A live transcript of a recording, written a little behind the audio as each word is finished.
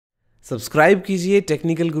Subscribe कीजिए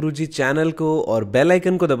technical गुरुजी channel को और बेल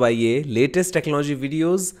आइकन को दबाइए लेटेस्ट टेक्नोलॉजी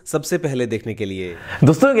वीडियोस सबसे पहले देखने के लिए।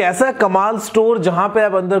 दोस्तों एक ऐसा कमाल स्टोर जहां पे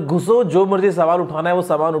आप अंदर घुसो, जो मर्जी सामान उठाना है वो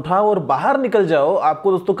सामान उठाओ और बाहर निकल जाओ।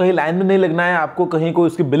 आपको दोस्तों कहीं लाइन में नहीं लगना है, आपको कहीं कोई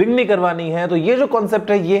उसकी बिलिंग नहीं करवानी है। तो ये जो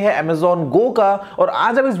कॉन्सेप्ट है ये है अमेजॉन गो का। और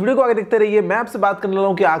आज आप इस वीडियो को आगे देखते रहिए। मैं आपसे बात करने वाला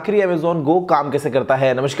हूं कि आखिर अमेजॉन गो काम कैसे करता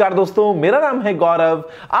है। नमस्कार दोस्तों, मेरा नाम है गौरव,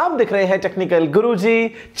 आप देख रहे हैं टेक्निकल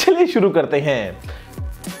गुरुजी। चलिए शुरू करते हैं।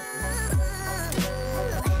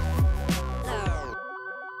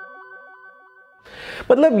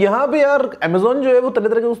 मतलब यहाँ पे यार Amazon जो है वो तरह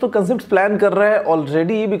तरह के दोस्तों कंसेप्ट प्लान कर रहा है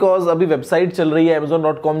ऑलरेडी, बिकॉज अभी वेबसाइट चल रही है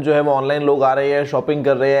Amazon.com जो है वो ऑनलाइन लोग आ रहे हैं, शॉपिंग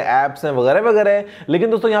कर रहे हैं, ऐप्स हैं वगैरह वगैरह। लेकिन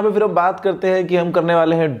दोस्तों यहाँ पे फिर हम बात करते हैं कि हम करने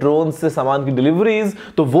वाले हैं ड्रोन से सामान की डिलीवरीज,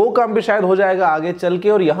 तो वो काम भी शायद हो जाएगा आगे चल के।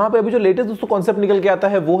 और यहाँ पे अभी जो लेटेस्ट दोस्तों कॉन्सेप्ट निकल के आता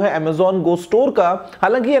है वो है Amazon Go स्टोर का।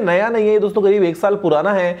 हालांकि ये नया नहीं है दोस्तों, करीब 1 साल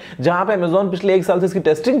पुराना है, जहां पे Amazon पिछले 1 साल से इसकी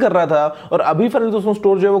टेस्टिंग कर रहा था। और अभी फाइनली दोस्तों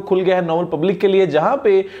स्टोर जो है वो खुल गया है नॉर्मल पब्लिक के लिए, जहां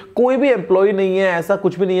पे कोई भी एम्प्लॉय नहीं है, ऐसा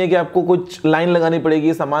कुछ भी नहीं है कि आपको कुछ लाइन लगानी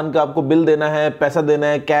पड़ेगी, सामान का आपको बिल देना है, पैसा देना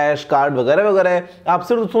है, कैश कार्ड वगैरह वगैरह। आप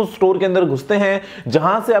सिर्फ दोस्तों स्टोर के अंदर घुसते हैं,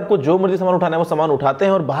 जहां से आपको जो मर्जी सामान उठाना है वो सामान उठाते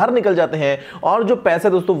हैं और बाहर निकल जाते हैं। और जो पैसे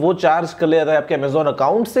दोस्तों वो चार्ज कर लिया जाता है आपके Amazon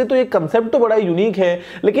अकाउंट से। तो ये कंसेप्ट तो बड़ा यूनिक है,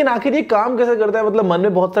 लेकिन आखिर ये काम कैसे करता है? मतलब मन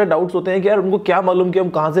में बहुत सारे डाउट्स होते हैं कि यार उनको क्या मालूम कि हम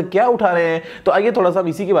कहां से क्या उठा रहे हैं। तो आइए थोड़ा सा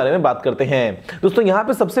इसी के बारे में बात करते हैं। दोस्तों यहाँ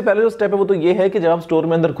पे सबसे पहले जो स्टेप है वो तो ये है कि जब आप स्टोर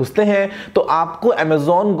में अंदर घुसते हैं तो आपको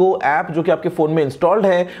Amazon Go ऐप जो कि आपके फोन में इंस्टॉल्ड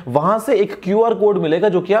है, वहां से एक QR कोड मिलेगा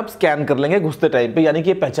जो कि आप स्कैन कर लेंगे घुसते टाइम पे। यानी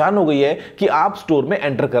कि पहचान हो गई है कि आप स्टोर में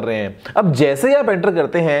एंटर कर रहे हैं। अब जैसे ही आप एंटर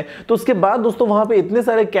करते हैं तो उसके बाद दोस्तों वहां पे इतने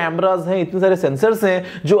सारे कैमरास हैं, इतने सारे सेंसर्स हैं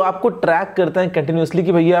जो आपको ट्रैक करते हैं कंटिन्यूअसली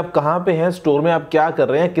कि भैया आप कहां पे हैं, स्टोर में आप क्या कर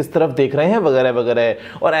रहे हैं, किस तरफ देख रहे हैं वगैरह वगैरह।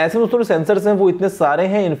 और ऐसे दोस्तों जो सेंसर्स हैं वो इतने सारे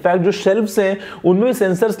हैं, इनफैक्ट जो शेल्फ्स हैं उनमें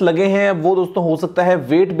सेंसर्स लगे हैं। वो दोस्तों हो सकता है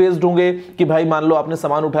वेट बेस्ड होंगे कि भाई मान लो आपने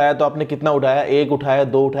सामान उठाया तो आपने कितना उठाया, 1 उठाया,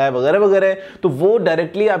 2 उठाया वगैरह वगैरह। तो वो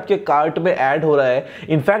डायरेक्टली आपके कार्ट में ऐड हो रहा है।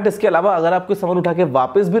 इनफैक्ट इसके अलावा अगर आप कोई सामान उठा के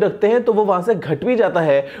वापस भी रखते हैं तो वो वहां से घट भी जाता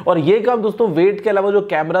है। और ये काम दोस्तों वेट के अलावा जो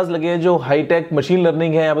कैमरास लगे हैं, जो हाईटेक मशीन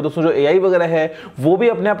लर्निंग है, या दोस्तों जो AI वगैरह है, वो भी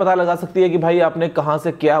अपने आप पता लगा सकती है कि भाई आपने कहां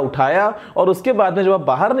से क्या उठाया। और उसके बाद में जब आप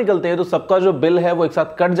बाहर निकलते हैं तो सबका जो बिल है वो एक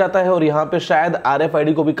साथ कट जाता है। और यहां पे शायद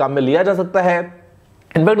RFID को भी काम में लिया जा सकता है।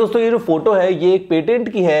 इनफैक्ट दोस्तों ये जो फोटो है ये एक पेटेंट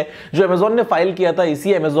की है जो Amazon ने फाइल किया था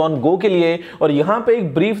इसी Amazon Go के लिए। और यहाँ पे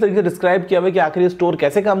एक ब्रीफ तरीके से डिस्क्राइब किया हुआ है कि आखिर ये स्टोर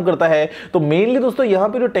कैसे काम करता है। तो मेनली दोस्तों यहाँ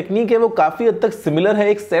पे जो टेक्निक है वो काफी हद तक सिमिलर है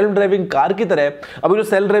एक सेल्फ ड्राइविंग कार की तरह। अभी जो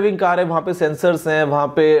सेल्फ ड्राइविंग कार है वहां पे सेंसर्स हैं, वहां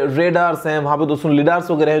पे रेडार्स हैं, वहां पे दोस्तों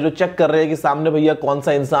लिडार्स वगैरह है जो चेक कर रहे हैं कि सामने भैया कौन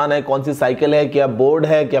सा इंसान है, कौन सी साइकिल है, क्या बोर्ड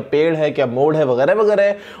है, क्या पेड़ है, क्या मोड़ है वगैरह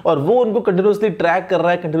वगैरह। और वो उनको कंटिन्यूसली ट्रैक कर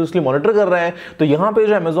रहा है, कंटिन्यूसली मॉनिटर कर रहा है। तो यहाँ पे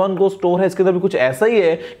जो Amazon Go स्टोर है इसके अंदर भी कुछ ऐसा ही है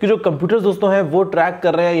कि जो कंप्यूटर्स दोस्तों हैं वो ट्रैक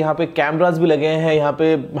कर रहे हैं। यहाँ पे कैमरास भी लगे हैं, यहाँ पे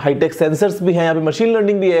हाईटेक सेंसर्स भी हैं, यहाँ पे मशीन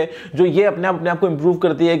लर्निंग भी है जो ये अपने आप को इंप्रूव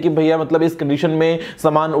करती है कि भैया मतलब इस कंडीशन में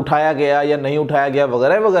सामान उठाया गया या नहीं उठाया गया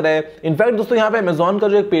वगैरह वगैरह। इनफैक्ट दोस्तों यहाँ पे Amazon का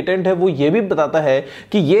जो एक पेटेंट है वो ये भी बताता है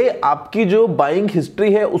कि ये आपकी जो बाइंग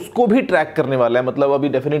हिस्ट्री है उसको भी ट्रैक करने वाला है। मतलब अभी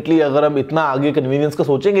डेफिनेटली अगर हम इतना आगे कन्वीनियंस का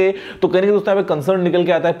सोचेंगे तो कहीं ना दोस्तों यहाँ पे कंसर्न निकल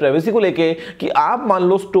के आता है प्राइवेसी को लेके कि आप मान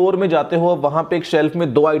लो स्टोर में जाते हो, वहां पे एक शेल्फ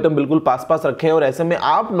में 2 आइटम बिल्कुल पास पास रखे हैं और ऐसे में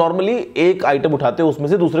आप नॉर्मली एक आइटम उठाते हो, उसमें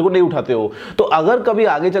से दूसरे को नहीं उठाते हो। तो अगर कभी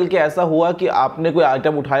आगे चल के ऐसा हुआ कि आपने कोई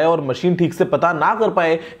आइटम उठाया और मशीन ठीक से पता ना कर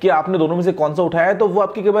पाए कि आपने दोनों में से कौन सा उठाया है, तो वो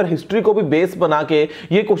आपकी कई बार हिस्ट्री को भी बेस बना के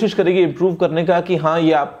ये कोशिश करेगी इंप्रूव करने का कि हाँ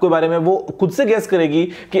ये आपके बारे में वो खुद से गेस करेगी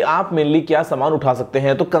कि आप मेनली क्या सामान उठा सकते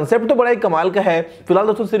हैं। तो कंसेप्ट तो बड़ा ही कमाल का है। फिलहाल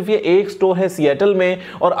दोस्तों सिर्फ ये एक स्टोर है सिएटल में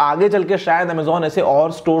और आगे चल के शायद Amazon ऐसे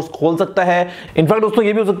और स्टोर्स खोल सकता है। इनफैक्ट दोस्तों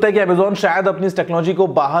ये भी हो सकता है कि Amazon शायद अपनी इस टेक्नोलॉजी को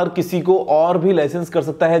बाहर किसी को और भी लाइसेंस कर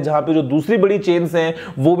सकता है, जहां पे जो दूसरी बड़ी चेन्स हैं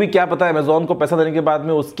वो भी क्या पता Amazon को पैसा देने के बाद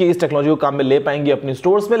में उसकी इस टेक्नोलॉजी को काम में ले पाएंगे अपनी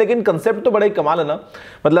स्टोर्स में। लेकिन कंसेप्ट तो बड़ा ही कमाल है ना।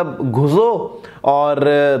 मतलब घुसो और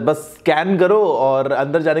बस स्कैन करो और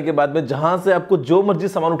अंदर जाने के बाद में जहां से आपको जो मर्जी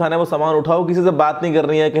सामान उठाना है वो सामान उठाओ, किसी से बात नहीं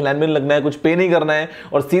करनी है, कहीं लाइन में लगना है, कुछ पे नहीं करना है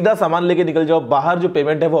और सीधा सामान लेके निकल जाओ। बाहर जो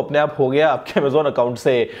पेमेंट है वो अपने आप हो गया आपके Amazon अकाउंट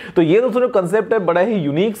से। तो ये दोस्तों जो कंसेप्ट है बड़ा ही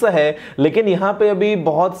यूनिक सा है। लेकिन यहाँ पे अभी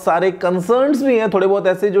बहुत सारे कंसर्न्स भी हैं थोड़े बहुत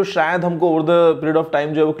ऐसे जो शायद हमको over the period of time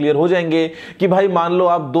जो है वो क्लियर हो जाएंगे। कि भाई मान लो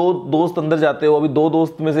आप 2 दोस्त अंदर जाते हो, अभी 2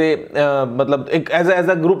 दोस्त में से मतलब एक एज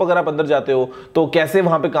अ ग्रुप अगर आप अंदर जाते हो तो कैसे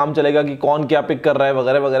वहां पे काम चलेगा कि कौन क्या पिक कर रहा है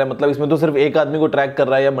वगैरह वगैरह। मतलब इसमें तो सिर्फ एक आदमी को ट्रैक कर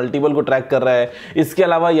रहा है या मल्टीपल को ट्रैक कर रहा है। इसके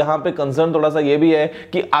अलावा यहाँ पे कंसर्न थोड़ा सा ये भी है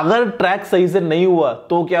कि अगर ट्रैक सही से नहीं हुआ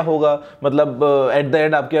तो क्या होगा। मतलब एट द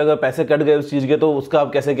एंड आपके अगर पैसे कट गए उस चीज के तो उसका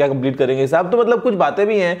आप कैसे क्या कंप्लीट करेंगे साहब। तो मतलब कुछ बातें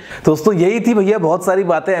भी हैं दोस्तों। यही थी भैया बहुत सारी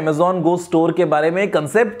बातें Amazon Go स्टोर के बारे में।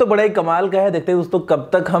 कंसेप्ट तो बड़ा ही कमाल का है, देखते हैं दोस्तों कब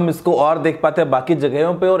तक हम इसको और देख पाते हैं बाकी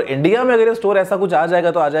जगहों पे। और इंडिया में अगर ये स्टोर ऐसा कुछ आ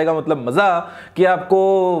जाएगा तो आ जाएगा मतलब मजा, कि आपको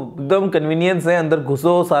एकदम कन्वीनियंस है, अंदर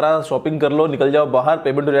घुसो, सारा शॉपिंग कर लो, निकल जाओ बाहर,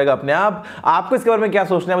 पेमेंट हो जाएगा अपने आप। आपको इसके बारे में क्या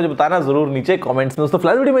सोचना है मुझे बताना जरूर नीचे कमेंट्स में। दोस्तों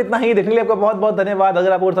फिलहाल वीडियो में इतना ही, देखने के लिए आपका बहुत बहुत धन्यवाद।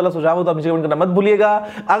 अगर आपको थोड़ा सुझाव हो तो आप नीचे कमेंट करना मत भूलिएगा।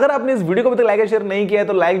 अगर आपने इस वीडियो को अभी तक लाइक शेयर नहीं किया है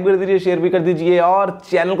तो लाइक भी कर दीजिए, शेयर भी कर दीजिए, और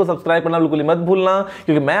चैनल को सब्सक्राइब करना बिल्कुल मत भूलना,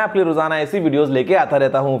 क्योंकि मैं आपके लिए रोजाना ऐसी वीडियोस लेके आता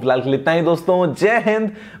रहता हूं। फिलहाल के लिए इतना ही दोस्तों, जय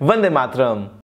हिंद, वंदे मातरम।